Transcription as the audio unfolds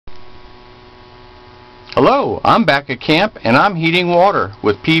Hello, I'm back at camp and I'm heating water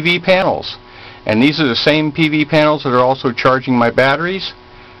with PV panels. And these are the same PV panels that are also charging my batteries.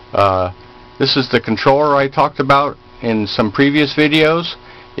 This is the controller I talked about in some previous videos.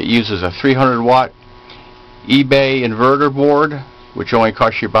 It uses a 300 watt eBay inverter board, which only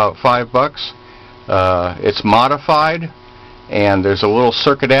costs you about $5. It's modified and there's a little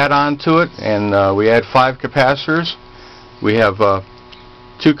circuit add-on to it, and we add 5 capacitors. We have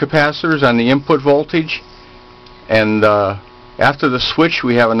 2 capacitors on the input voltage, and after the switch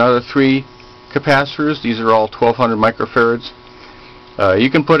we have another 3 capacitors. These are all 1200 microfarads.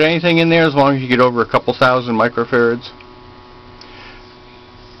 You can put anything in there as long as you get over a couple thousand microfarads.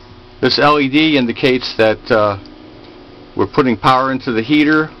 This LED indicates that we're putting power into the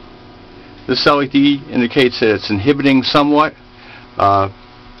heater. This LED indicates that it's inhibiting somewhat.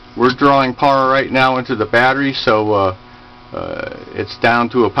 We're drawing power right now into the battery, so it's down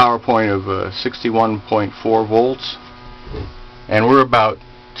to a power point of 61.4 volts, and we're about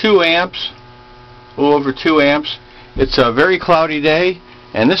 2 amps, a little over 2 amps. It's a very cloudy day,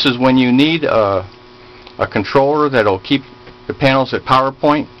 and this is when you need a controller that'll keep the panels at power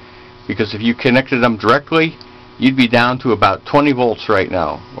point, because if you connected them directly you'd be down to about 20 volts right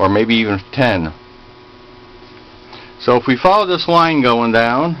now, or maybe even 10. So if we follow this line going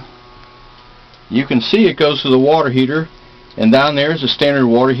down, you can see it goes to the water heater, and down there is a standard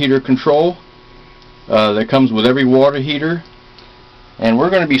water heater control that comes with every water heater, and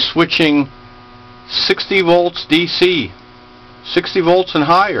we're going to be switching 60 volts DC, 60 volts and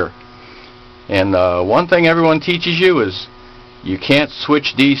higher. And one thing everyone teaches you is you can't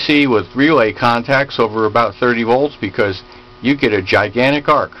switch DC with relay contacts over about 30 volts because you get a gigantic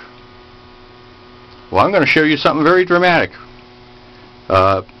arc. Well, I'm going to show you something very dramatic.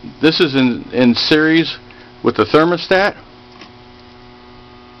 This is in series with the thermostat.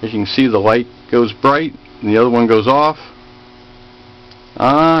 As you can see, the light goes bright and the other one goes off.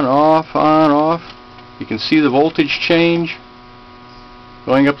 On, off, on, off. You can see the voltage change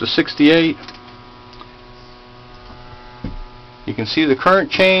going up to 68. You can see the current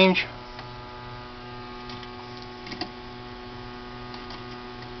change.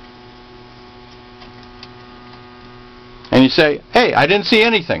 And you say, hey, I didn't see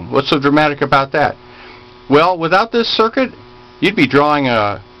anything. What's so dramatic about that? Well, without this circuit, you'd be drawing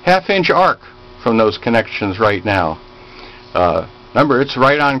a half-inch arc from those connections right now. Remember, it's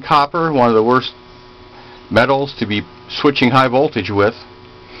right on copper, one of the worst metals to be switching high voltage with.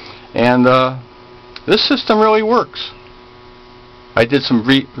 And this system really works. I did some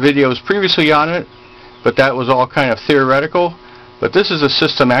videos previously on it, but that was all kind of theoretical. But this is a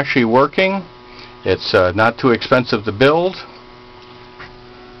system actually working. It's not too expensive to build,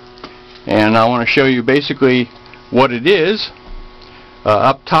 and I want to show you basically what it is.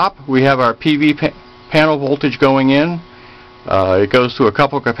 Up top we have our PV panel voltage going in. It goes to a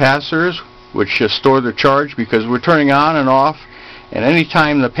couple capacitors which just store the charge because we're turning on and off, and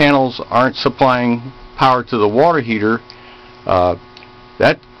anytime the panels aren't supplying power to the water heater,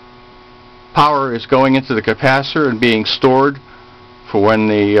 that power is going into the capacitor and being stored for when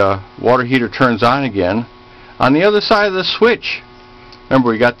the water heater turns on again. On the other side of the switch, remember,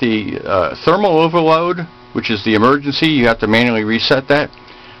 we got the thermal overload, which is the emergency. You have to manually reset that,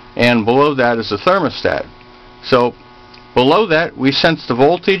 and below that is the thermostat. So below that we sense the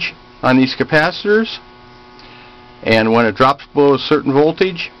voltage on these capacitors, and when it drops below a certain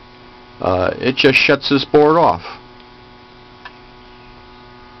voltage, it just shuts this board off.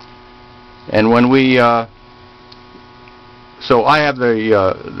 And when we so I have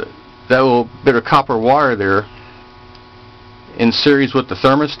that little bit of copper wire there in series with the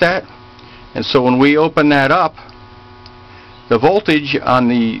thermostat, and so when we open that up, the voltage on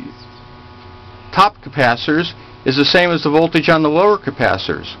the top capacitors is the same as the voltage on the lower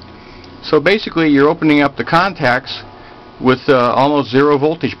capacitors. So basically you're opening up the contacts with almost zero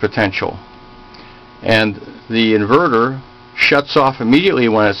voltage potential, and the inverter shuts off immediately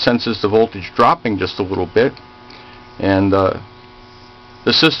when it senses the voltage dropping just a little bit, and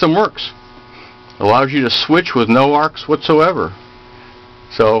the system works. It allows you to switch with no arcs whatsoever.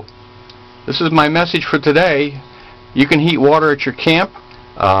 So this is my message for today. You can heat water at your camp.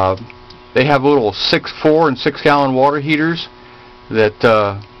 They have little 4 and 6 gallon water heaters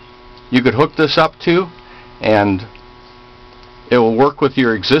that you could hook this up to, and it will work with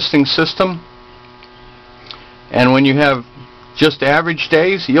your existing system. And when you have just average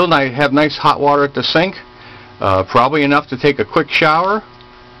days, you'll have nice hot water at the sink, probably enough to take a quick shower.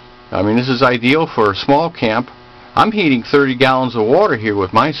 I mean, this is ideal for a small camp. I'm heating 30 gallons of water here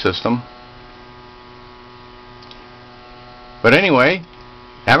with my system. But anyway,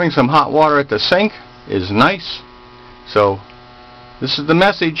 having some hot water at the sink is nice. So this is the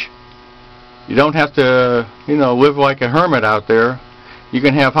message. You don't have to, live like a hermit out there. You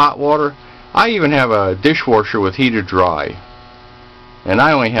can have hot water. I even have a dishwasher with heated dry, and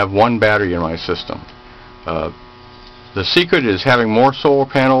I only have one battery in my system. The secret is having more solar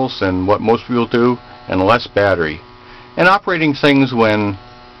panels than what most people do and less battery, and operating things when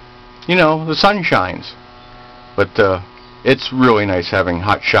the sun shines. But it's really nice having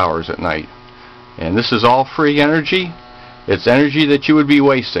hot showers at night, and this is all free energy. It's energy that you would be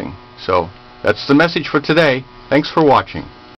wasting. So that's the message for today. Thanks for watching.